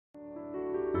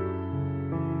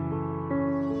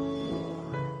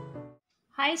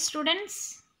Hi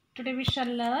students, today we shall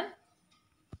learn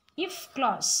if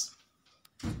clause.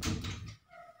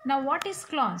 Now what is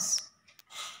clause?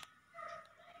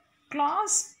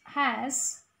 Clause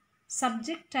has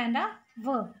subject and a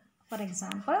verb. For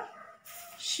example,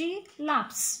 she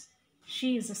laughs.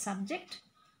 She is a subject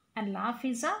and laugh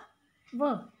is a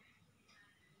verb.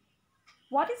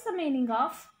 What is the meaning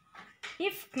of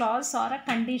if clause or a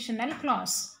conditional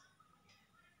clause?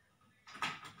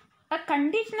 A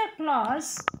conditional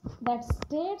clause that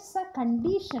states a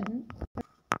condition,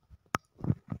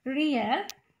 real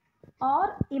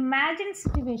or imagined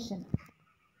situation.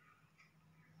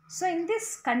 So in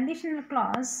this conditional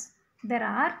clause, there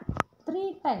are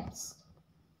three types.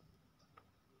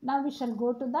 Now we shall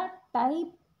go to the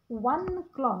type 1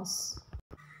 clause.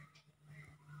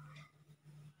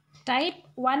 Type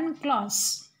 1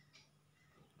 clause.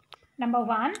 Number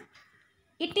 1,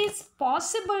 it is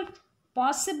possible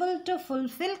to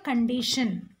fulfill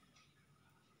condition.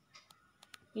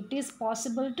 It is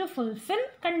possible to fulfill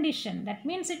condition. That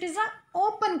means it is an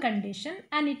open condition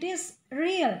and it is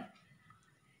real.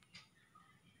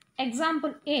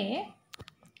 Example A,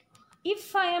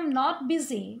 if I am not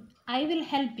busy, I will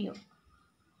help you.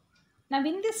 Now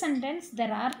in this sentence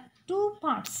there are two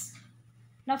parts.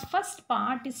 Now first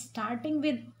part is starting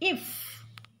with if.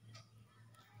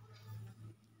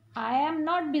 I am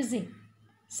not busy.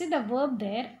 See the verb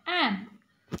there, am,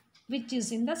 which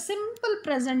is in the simple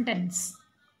present tense.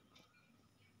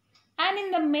 And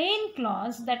in the main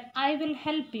clause that I will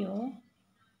help you,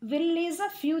 will is a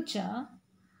future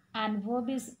and verb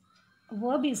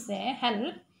is there,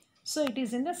 help. So it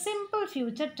is in the simple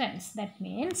future tense. That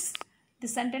means the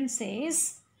sentence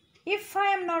says, if I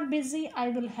am not busy, I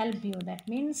will help you. That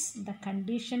means the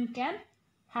condition can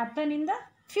happen in the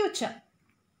future.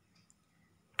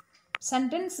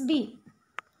 Sentence B.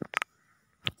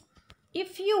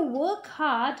 If you work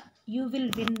hard, you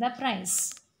will win the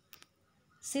prize.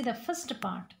 See the first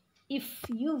part. If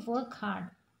you work hard.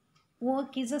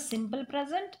 Work is a simple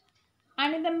present.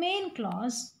 And in the main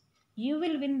clause, you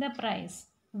will win the prize.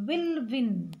 Will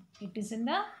win. It is in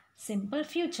the simple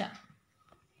future.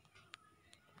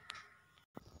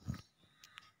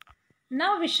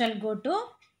 Now we shall go to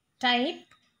type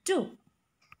 2.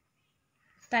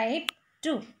 Type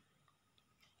 2.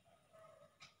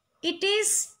 It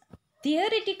is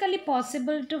theoretically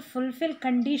possible to fulfill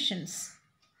conditions.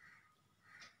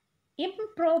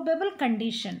 Improbable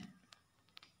condition.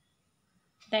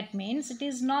 That means it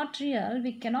is not real.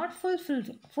 We cannot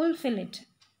fulfill it.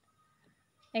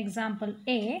 Example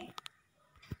A.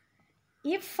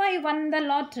 If I won the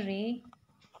lottery,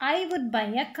 I would buy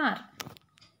a car.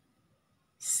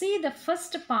 See the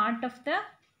first part of the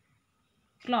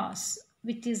clause,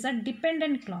 which is a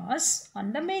dependent clause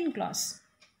on the main clause.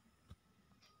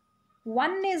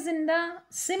 One is in the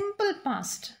simple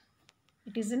past.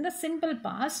 It is in the simple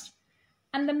past.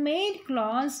 And the main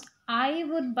clause, I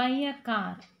would buy a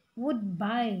car. Would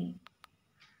buy.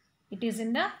 It is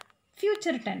in the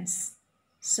future tense.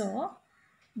 So,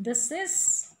 this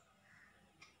is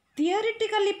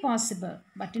theoretically possible.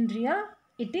 But in real,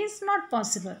 it is not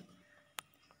possible.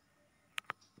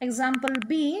 Example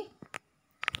B.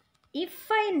 If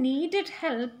I needed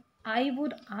help, I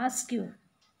would ask you.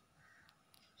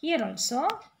 Here also,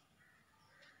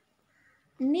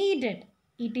 needed.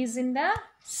 It is in the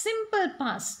simple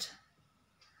past.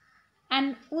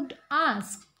 And would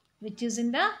ask, which is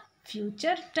in the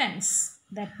future tense.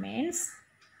 That means,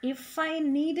 if I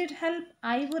needed help,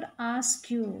 I would ask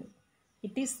you.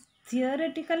 It is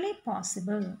theoretically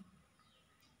possible.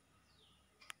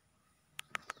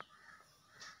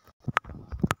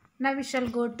 Now we shall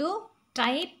go to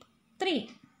type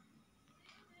 3.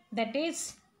 That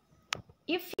is,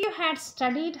 if you had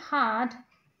studied hard,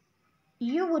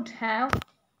 you would have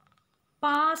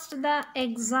passed the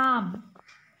exam.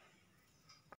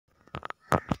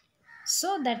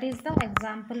 So that is the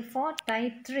example for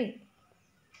type 3.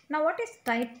 Now what is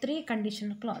type 3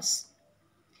 conditional clause?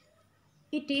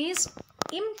 It is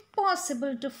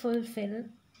impossible to fulfill,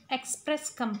 express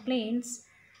complaints,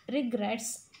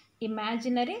 regrets,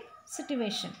 imaginary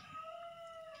situation.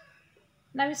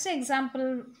 Now you see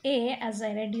example A as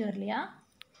I read earlier.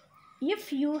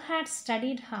 If you had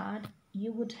studied hard,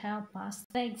 you would have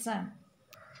passed the exam.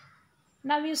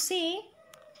 Now you see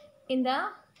in the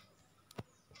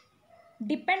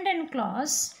dependent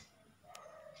clause,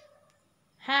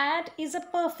 had is a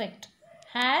perfect.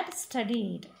 Had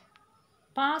studied.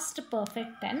 Past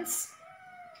perfect tense.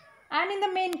 And in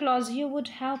the main clause, you would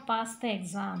have passed the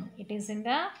exam. It is in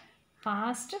the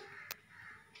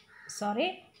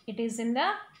it is in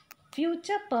the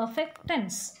future perfect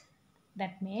tense.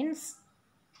 That means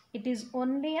It is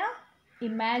only a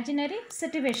imaginary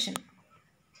situation.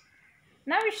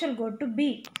 Now we shall go to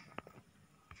B.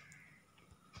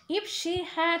 If she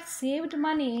had saved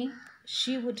money,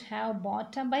 she would have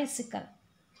bought a bicycle.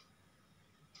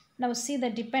 Now see the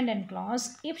dependent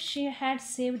clause. If she had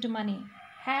saved money.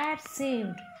 Had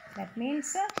saved. That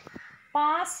means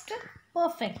past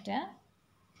perfect.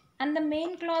 And the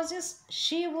main clause is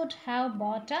she would have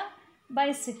bought a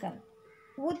bicycle.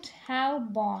 Would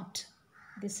have bought.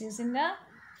 This is in the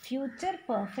future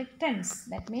perfect tense.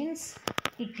 That means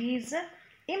it is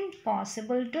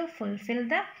impossible to fulfill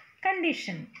the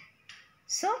condition.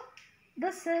 So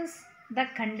this is the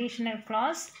conditional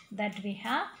clause that we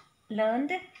have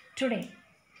learned today.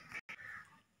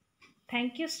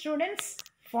 Thank you students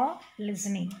for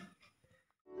listening.